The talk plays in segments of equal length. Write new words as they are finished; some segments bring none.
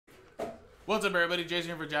What's up, everybody? Jason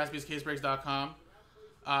here for jaspyscasebreaks.com.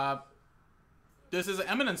 This is an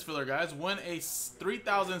Eminence filler, guys. Win a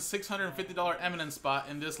 $3,650 Eminence spot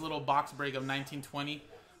in this little box break of 1920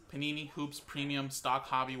 Panini Hoops Premium Stock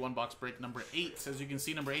Hobby 1-box break number 8. As you can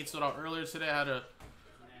see, number 8 sold out earlier today. I had to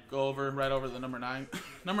go right over the number 9.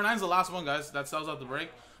 Number 9 is the last one, guys. That sells out the break.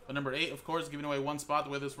 But number 8, of course, giving away one spot.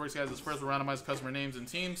 The way this works, guys, is first we'll randomize customer names and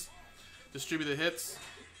teams, distribute the hits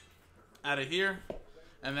out of here,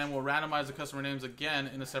 and then we'll randomize the customer names again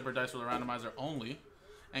in a separate dice roller randomizer only.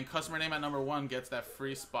 And customer name at number 1 gets that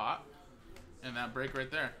free spot in that break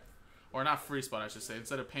right there. Or not free spot, I should say.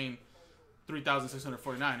 Instead of paying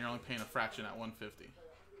 $3,649, you're only paying a fraction at $150.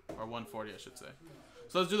 Or $140, I should say.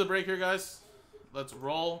 So let's do the break here, guys. Let's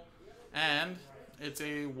roll. And it's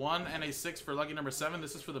a 1 and a 6 for lucky number 7.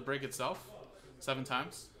 This is for the break itself. 7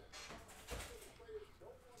 times.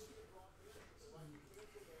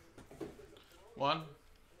 1,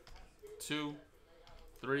 2,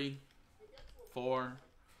 3, 4,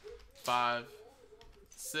 5,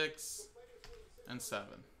 6, and 7.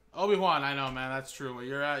 Obi-Wan, I know, man. That's true. Where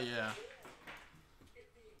you're at, yeah.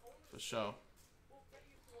 For sure.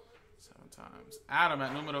 7 times. Adam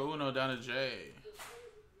at numero uno down to J.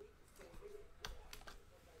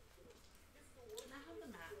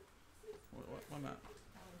 What map?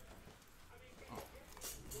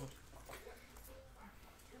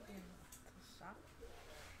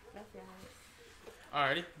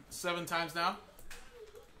 Alrighty, 7 times now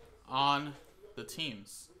on the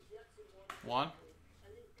teams. 1,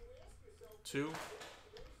 2,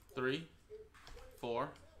 3, 4,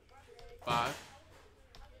 5,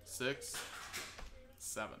 6,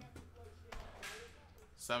 7.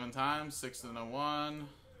 7 times, 6 and a 1.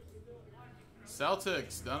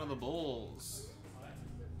 Celtics down to the Bulls.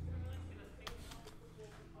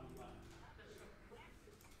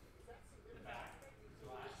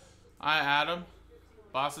 Hi, Adam.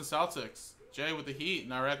 Boston Celtics. Jay with the Heat.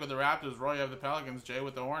 Narek with the Raptors. Roy, you have the Pelicans. Jay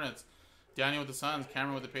with the Hornets. Daniel with the Suns.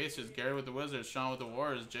 Cameron with the Pacers. Gary with the Wizards. Sean with the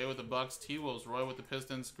Warriors. Jay with the Bucks. T-Wolves. Roy with the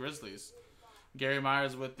Pistons. Grizzlies. Gary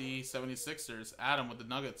Myers with the 76ers. Adam with the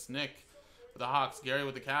Nuggets. Nick with the Hawks. Gary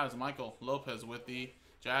with the Cavs. Michael Lopez with the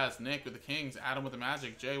Jazz. Nick with the Kings. Adam with the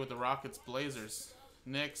Magic. Jay with the Rockets. Blazers.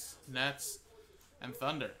 Knicks. Nets. And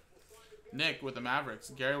Thunder. Nick with the Mavericks,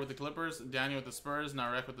 Gary with the Clippers, Daniel with the Spurs,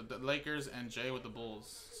 Narek with the Lakers, and Jay with the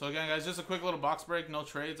Bulls. So again, guys, just a quick little box break, no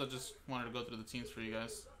trades. I just wanted to go through the teams for you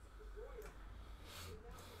guys.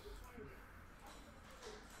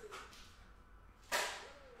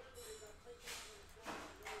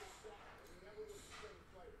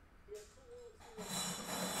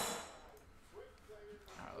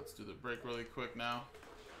 All right, let's do the break really quick now.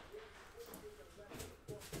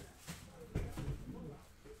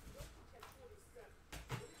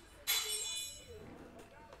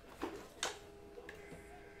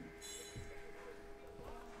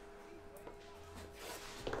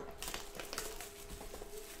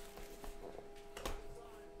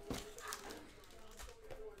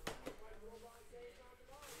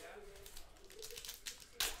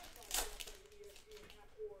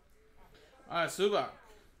 All right, Subak,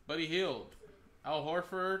 Buddy Hield, Al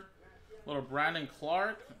Horford, little Brandon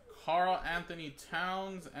Clark, Karl Anthony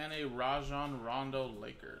Towns, and a Rajon Rondo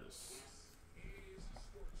Lakers.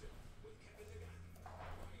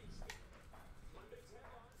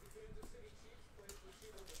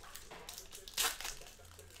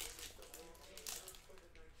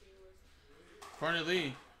 Courtney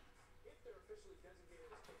Lee,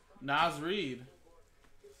 Naz Reid,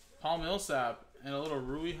 Paul Millsap, and a little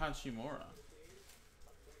Rui Hachimura.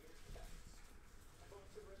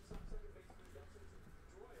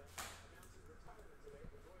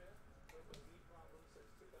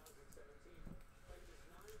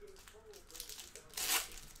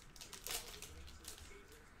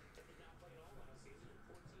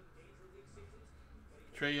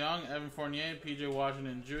 Trae Young, Evan Fournier, PJ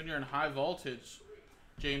Washington Jr., and high voltage,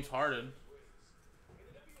 James Harden.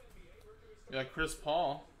 You got Chris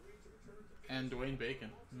Paul and Dwayne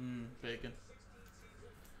Bacon. Bacon.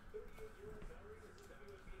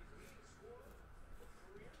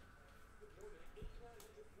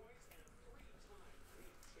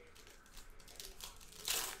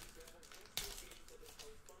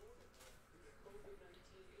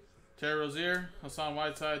 Terry Rozier, Hassan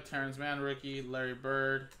Whiteside, Terrence Mann, rookie, Larry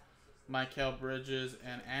Bird, Mikal Bridges,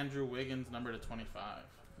 and Andrew Wiggins, number to 25.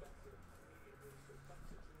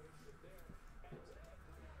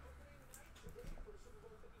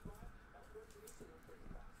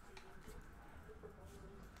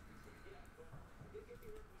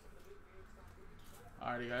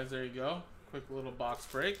 Alrighty, guys, there you go. Quick little box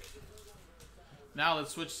break. Now let's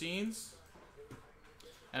switch scenes.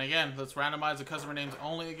 And again, let's randomize the customer names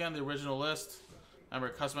only again, the original list.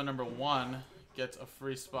 Remember, customer number 1 gets a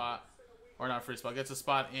free spot, or not free spot, gets a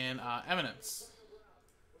spot in Eminence.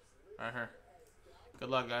 Right here. Good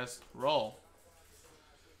luck, guys. Roll.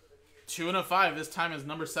 2 and a 5. This time is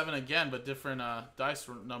number 7 again, but different dice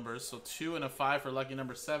numbers. So 2 and a 5 for lucky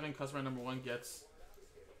number 7. Customer number 1 gets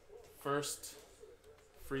first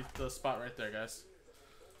free the spot right there, guys.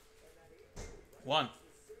 1,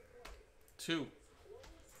 2,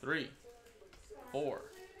 3, 4,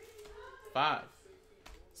 5,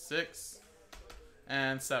 6,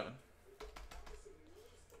 and 7.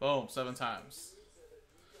 Boom, 7 times.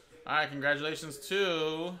 All right, congratulations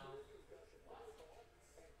to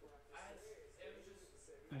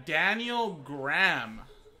Daniel Graham.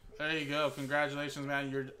 There you go. Congratulations,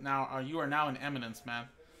 man. You are now in Eminence, man.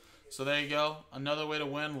 So there you go. Another way to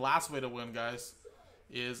win. Last way to win, guys,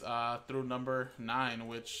 is through number 9,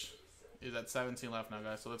 which is at 17 left now,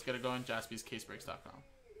 guys. So let's get it going. JaspysCaseBreaks.com.